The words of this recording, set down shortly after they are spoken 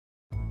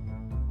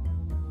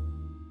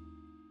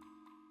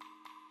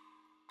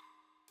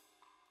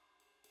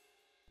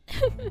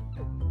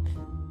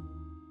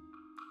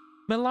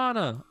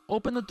Milana,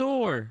 open the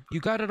door. You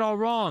got it all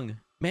wrong.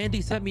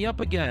 Maddie set me up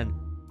again.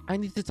 I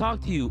need to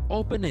talk to you.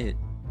 Open it.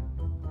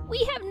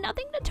 We have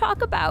nothing to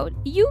talk about.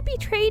 You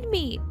betrayed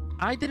me.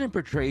 I didn't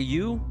betray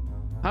you.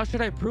 How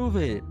should I prove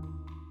it?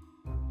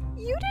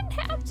 You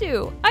didn't have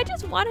to. I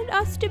just wanted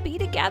us to be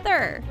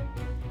together.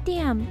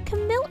 Damn,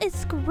 Kamil is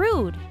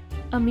screwed.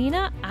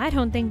 Amina, I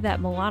don't think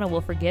that Milana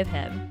will forgive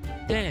him.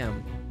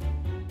 Damn.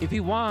 If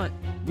you want,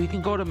 we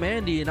can go to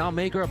Maddie and I'll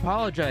make her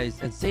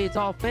apologize and say it's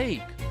all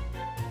fake.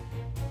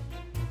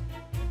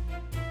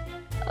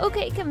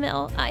 Okay,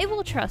 Kamil, I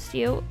will trust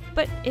you.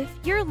 But if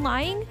you're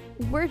lying,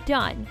 we're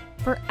done.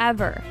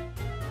 Forever.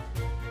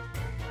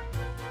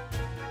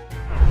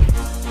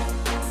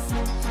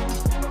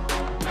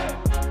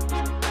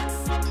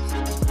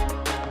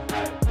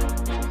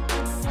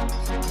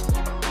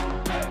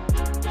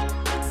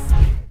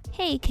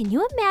 Hey, can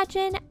you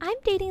imagine? I'm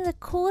dating the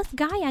coolest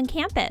guy on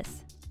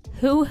campus.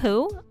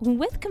 Who?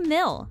 With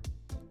Kamil.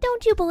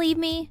 Don't you believe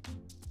me?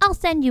 I'll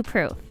send you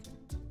proof.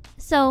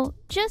 So,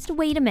 just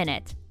wait a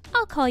minute.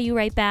 I'll call you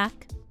right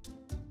back.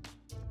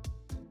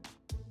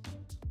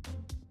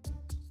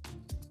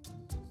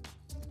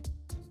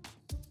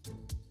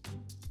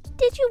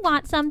 Did you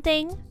want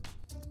something?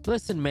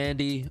 Listen,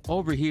 Maddie,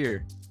 over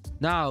here.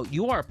 Now,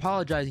 you are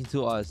apologizing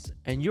to us,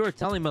 and you are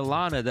telling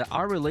Milana that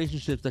our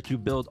relationships that you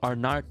built are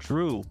not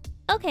true.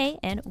 Okay,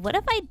 and what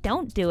if I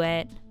don't do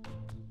it?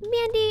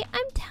 Maddie,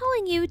 I'm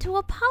telling you to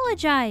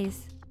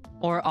apologize.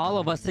 Or all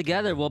of us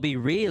together will be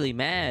really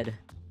mad.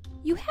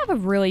 You have a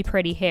really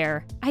pretty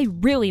hair. I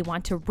really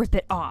want to rip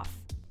it off.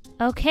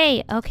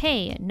 Okay,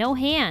 no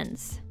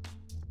hands.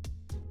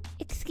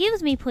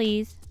 Excuse me,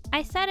 please.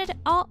 I set it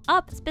all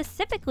up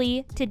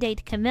specifically to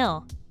date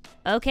Kamil.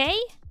 Okay?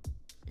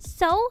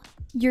 So,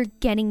 you're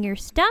getting your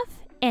stuff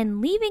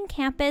and leaving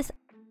campus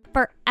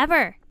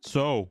forever.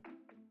 So,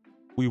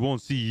 we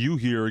won't see you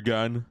here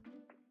again.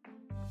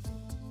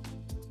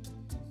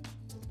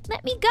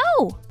 Let me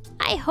go.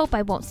 I hope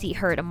I won't see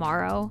her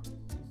tomorrow.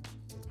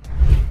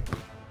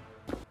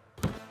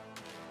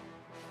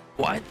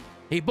 What?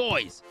 Hey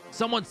boys,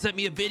 someone sent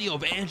me a video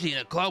of Angie in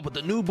a club with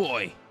a new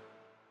boy.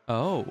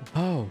 Oh.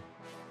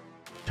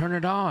 Turn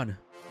it on.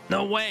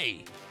 No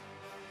way.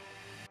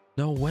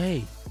 No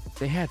way.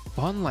 They had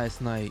fun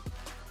last night.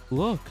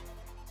 Look,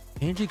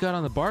 Angie got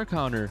on the bar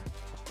counter.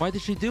 Why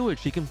did she do it?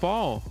 She can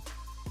fall.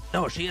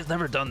 No, she has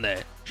never done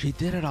that. She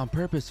did it on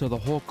purpose so the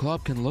whole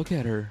club can look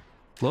at her.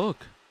 Look,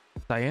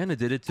 Diana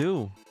did it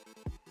too.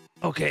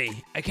 Okay,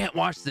 I can't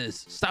watch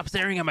this. Stop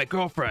staring at my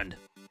girlfriend.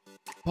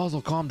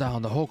 Puzzle, calm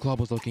down. The whole club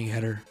was looking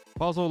at her.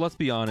 Puzzle, let's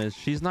be honest.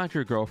 She's not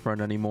your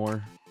girlfriend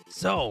anymore.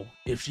 So,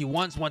 if she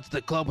once went to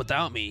the club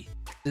without me,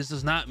 this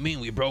does not mean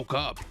we broke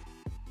up.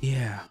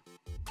 Yeah.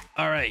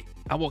 Alright,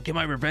 I will get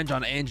my revenge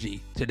on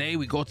Angie. Today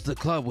we go to the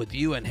club with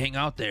you and hang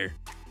out there.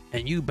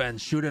 And you, Ben,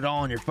 shoot it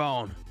all on your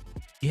phone.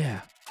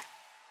 Yeah.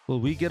 Will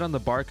we get on the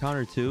bar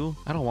counter too?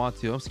 I don't want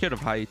to. I'm scared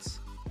of heights.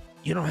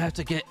 You don't have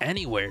to get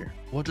anywhere.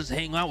 We'll just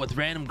hang out with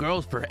random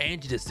girls for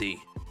Angie to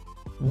see.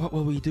 What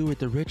will we do with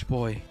the rich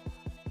boy?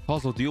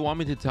 Puzzle, do you want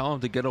me to tell him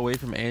to get away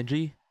from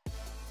Angie?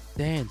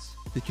 Dance,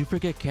 did you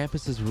forget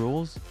campus's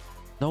rules?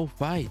 No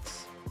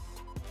fights.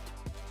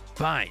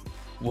 Fine,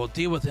 we'll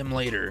deal with him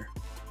later.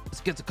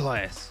 Let's get to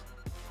class.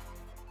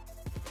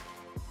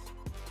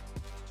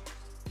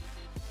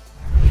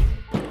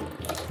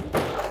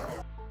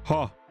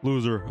 Ha,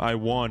 loser, I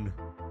won.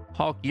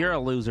 Hulk, you're a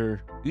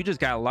loser. You just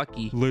got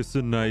lucky.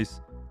 Listen,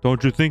 nice.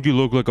 Don't you think you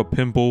look like a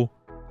pimple?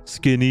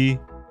 Skinny?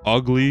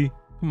 Ugly?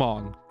 Come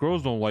on,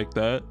 girls don't like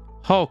that.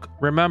 Hulk,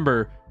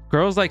 remember,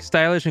 girls like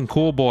stylish and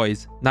cool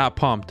boys, not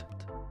pumped.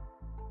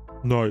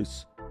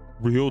 Nice.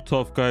 Real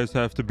tough guys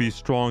have to be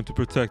strong to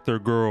protect their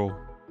girl.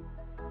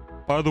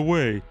 By the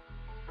way,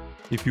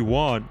 if you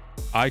want,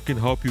 I can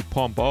help you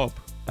pump up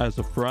as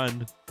a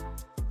friend.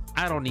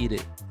 I don't need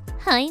it.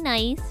 Hi,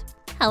 nice.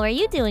 How are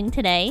you doing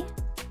today?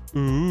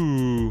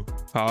 Ooh.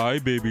 Hi,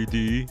 baby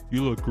D.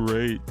 You look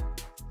great.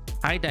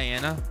 Hi,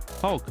 Diana.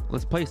 Hulk,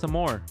 let's play some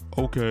more.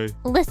 Okay.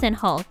 Listen,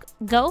 Hulk,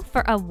 go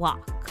for a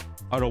walk.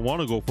 I don't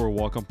want to go for a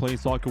walk. I'm playing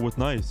soccer with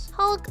Nice.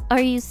 Hulk, are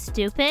you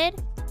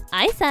stupid?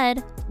 I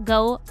said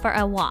go for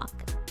a walk.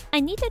 I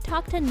need to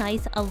talk to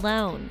Nice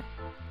alone.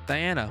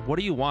 Diana, what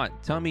do you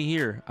want? Tell me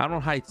here. I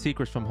don't hide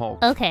secrets from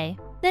Hulk. Okay,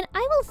 then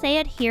I will say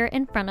it here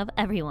in front of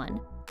everyone.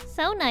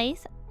 So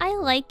Nice, I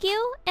like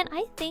you and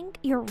I think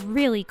you're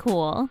really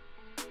cool.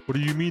 What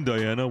do you mean,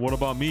 Diana? What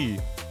about me?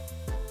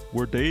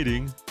 We're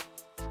dating.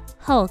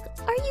 Hulk,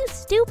 are you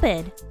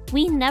stupid?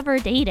 We never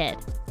dated.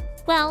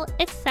 Well,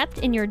 except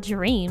in your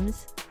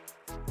dreams.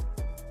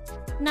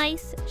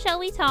 Nice, shall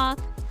we talk?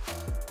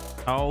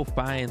 Oh,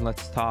 fine,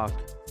 let's talk.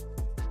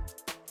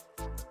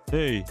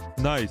 Hey,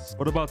 Nice.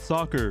 What about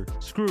soccer?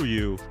 Screw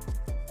you.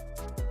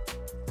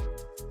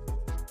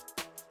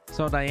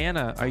 So,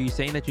 Diana, are you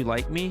saying that you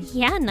like me?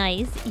 Yeah,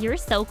 Nice, you're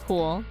so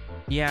cool.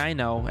 Yeah, I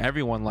know.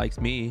 Everyone likes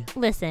me.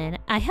 Listen,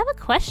 I have a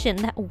question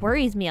that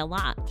worries me a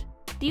lot.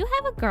 Do you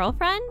have a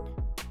girlfriend?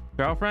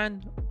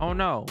 Girlfriend? Oh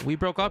no, we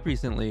broke up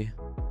recently.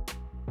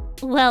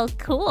 Well,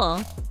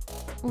 cool.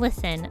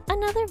 Listen,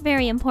 another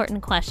very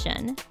important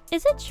question.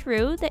 Is it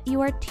true that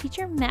you are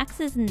Teacher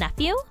Max's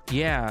nephew?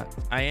 Yeah,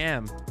 I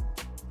am.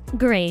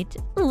 Great.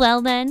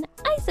 Well then,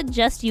 I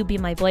suggest you be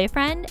my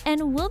boyfriend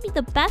and we'll be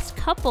the best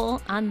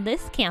couple on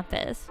this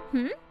campus.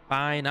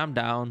 Fine, I'm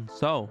down.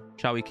 So,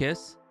 shall we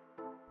kiss?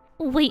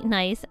 Wait,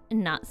 nice.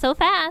 Not so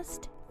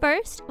fast.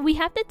 First, we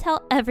have to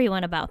tell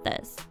everyone about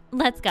this.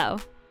 Let's go.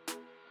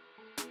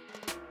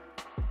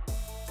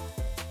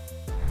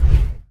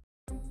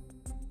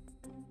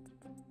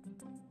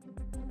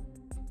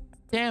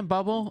 Damn,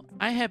 Bubble,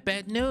 I have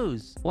bad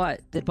news.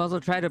 What? Did Puzzle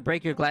try to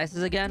break your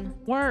glasses again?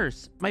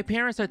 Worse, my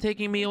parents are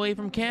taking me away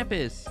from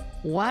campus.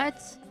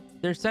 What?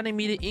 They're sending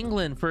me to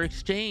England for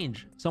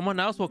exchange. Someone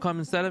else will come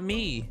instead of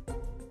me.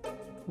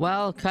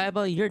 Well,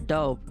 Kaiba, you're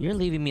dope. You're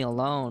leaving me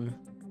alone.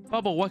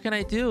 Bubble, what can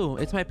I do?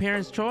 It's my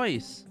parents'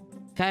 choice.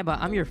 Kaiba,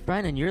 I'm your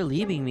friend and you're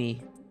leaving me.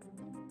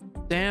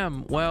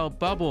 Damn, well,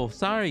 Bubble,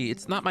 sorry,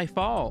 it's not my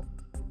fault.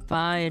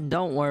 Fine,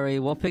 don't worry.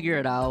 We'll figure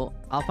it out.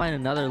 I'll find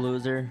another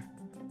loser.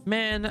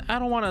 Man, I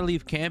don't want to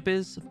leave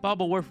campus.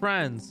 Bubble, we're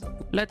friends.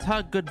 Let's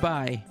hug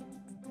goodbye.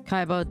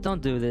 Kaiba,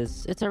 don't do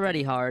this. It's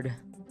already hard.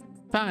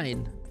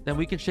 Fine, then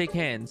we can shake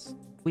hands.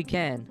 We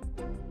can.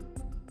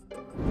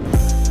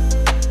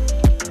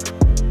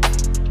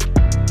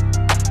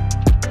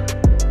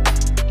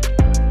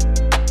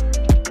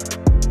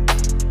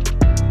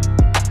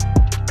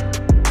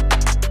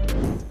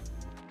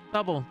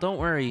 Bubble, don't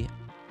worry.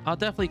 I'll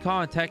definitely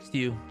call and text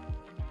you.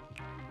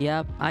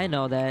 Yep, I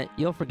know that.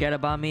 You'll forget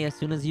about me as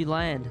soon as you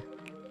land.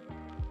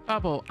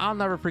 Bubble, I'll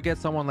never forget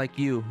someone like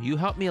you. You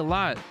helped me a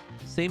lot.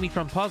 Save me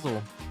from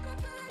Puzzle.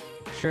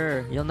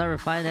 Sure, you'll never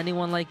find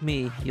anyone like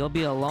me. You'll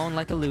be alone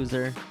like a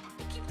loser.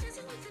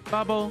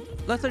 Bubble,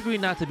 let's agree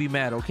not to be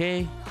mad,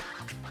 okay?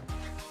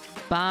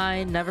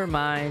 Fine, never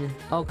mind.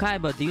 Oh,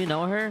 Kaiba, do you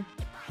know her?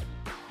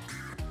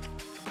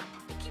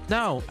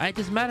 No, I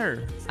just met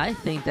her. I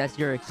think that's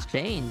your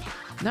exchange.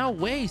 No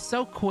way,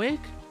 so quick?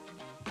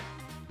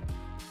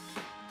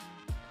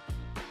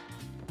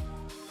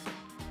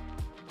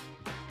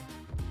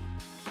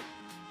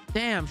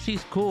 Damn,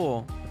 she's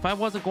cool. If I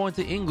wasn't going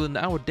to England,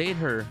 I would date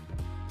her.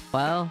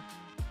 Well,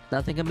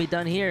 nothing can be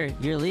done here.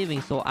 You're leaving,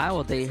 so I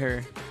will date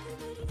her.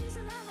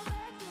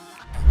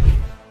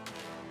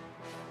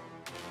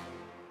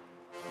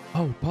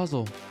 Oh,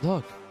 Puzzle,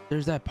 look.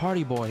 There's that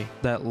party boy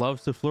That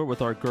loves to flirt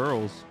with our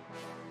girls.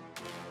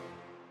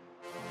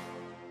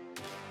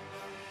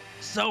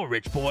 So,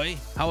 rich boy,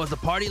 how was the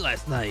party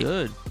last night?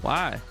 Good.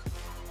 Why?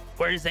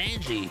 Where's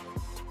Angie?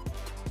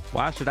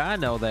 Why should I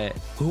know that?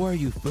 Who are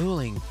you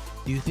fooling?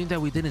 Do you think that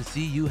we didn't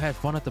see you had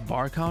fun at the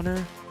bar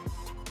counter?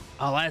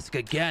 I'll ask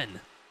again.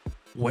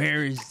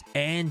 Where's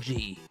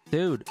Angie?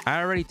 Dude,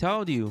 I already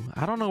told you.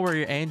 I don't know where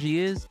your Angie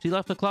is. She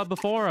left the club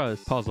before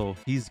us. Puzzle,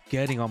 he's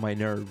getting on my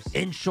nerves.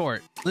 In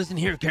short, listen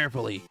here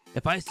carefully.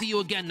 If I see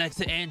you again next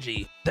to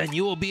Angie, then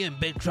you will be in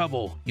big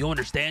trouble. You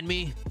understand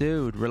me?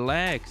 Dude,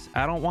 relax.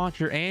 I don't want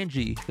your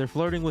Angie. They're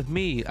flirting with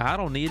me. I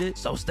don't need it.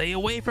 So stay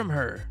away from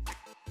her.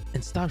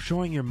 And stop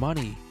showing your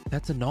money.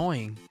 That's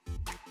annoying.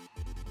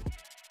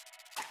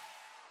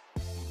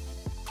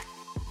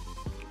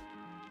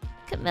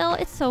 Kamil,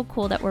 it's so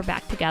cool that we're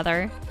back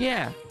together.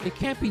 Yeah, it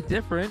can't be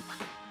different.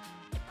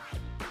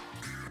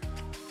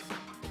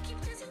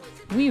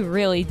 We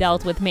really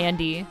dealt with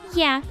Maddie.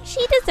 Yeah,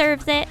 she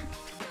deserves it.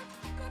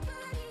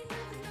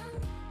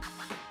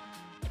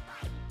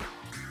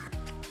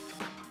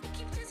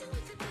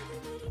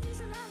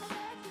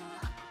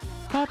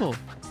 Bubble,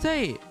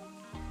 say it.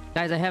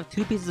 Guys, I have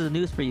two pieces of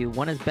news for you.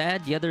 One is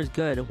bad, the other is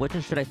good. Which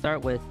one should I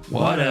start with?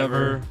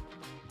 Whatever.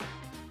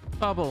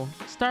 Bubble,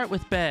 start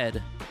with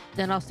bad.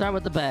 Then I'll start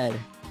with the bad.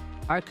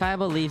 Our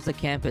Kaiba leaves the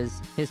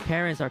campus. His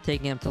parents are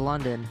taking him to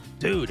London.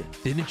 Dude,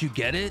 didn't you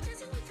get it?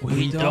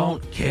 We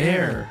don't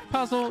care.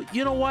 Puzzle,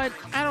 you know what?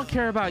 I don't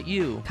care about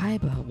you.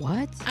 Kaiba,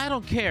 what? I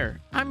don't care.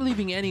 I'm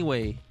leaving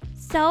anyway.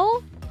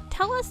 So,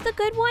 tell us the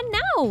good one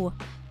now.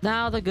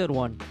 Now the good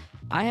one.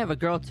 I have a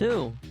girl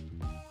too.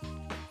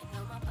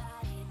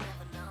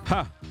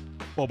 Ha!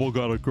 Bubble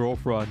got a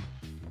girlfriend.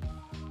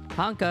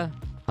 Honka,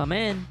 come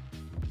in.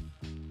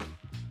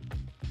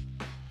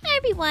 Hi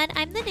everyone,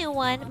 I'm the new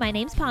one. My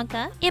name's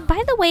Ponka. And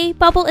by the way,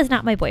 Bubble is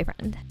not my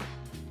boyfriend.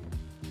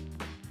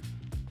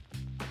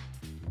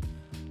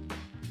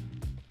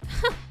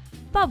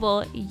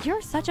 Bubble,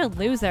 you're such a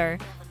loser.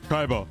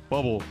 Kaiba,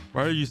 Bubble,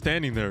 why are you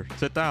standing there?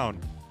 Sit down.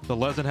 The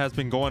lesson has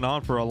been going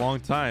on for a long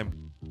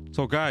time.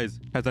 So guys,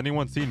 has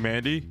anyone seen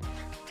Maddie?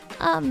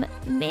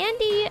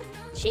 Maddie,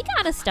 she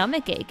got a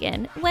stomach ache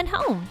and went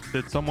home.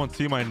 Did someone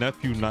see my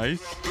nephew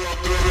Nice?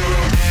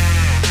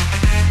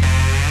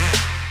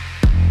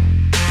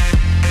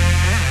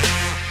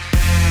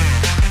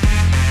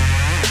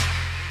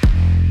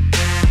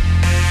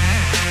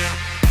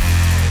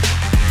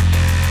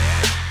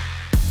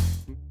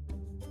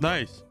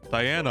 Nice.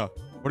 Diana,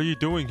 what are you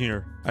doing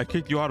here? I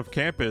kicked you out of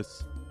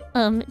campus.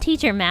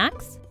 Teacher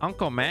Max?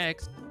 Uncle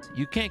Max,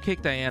 you can't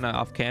kick Diana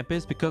off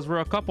campus because we're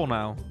a couple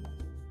now.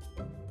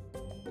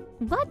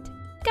 What?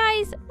 Guys,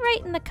 guys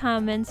write in the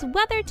comments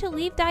whether to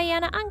leave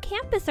Diana on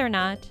campus or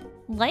not.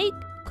 Like,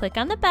 click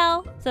on the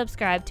bell,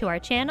 subscribe to our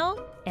channel,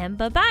 and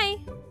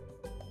bye-bye!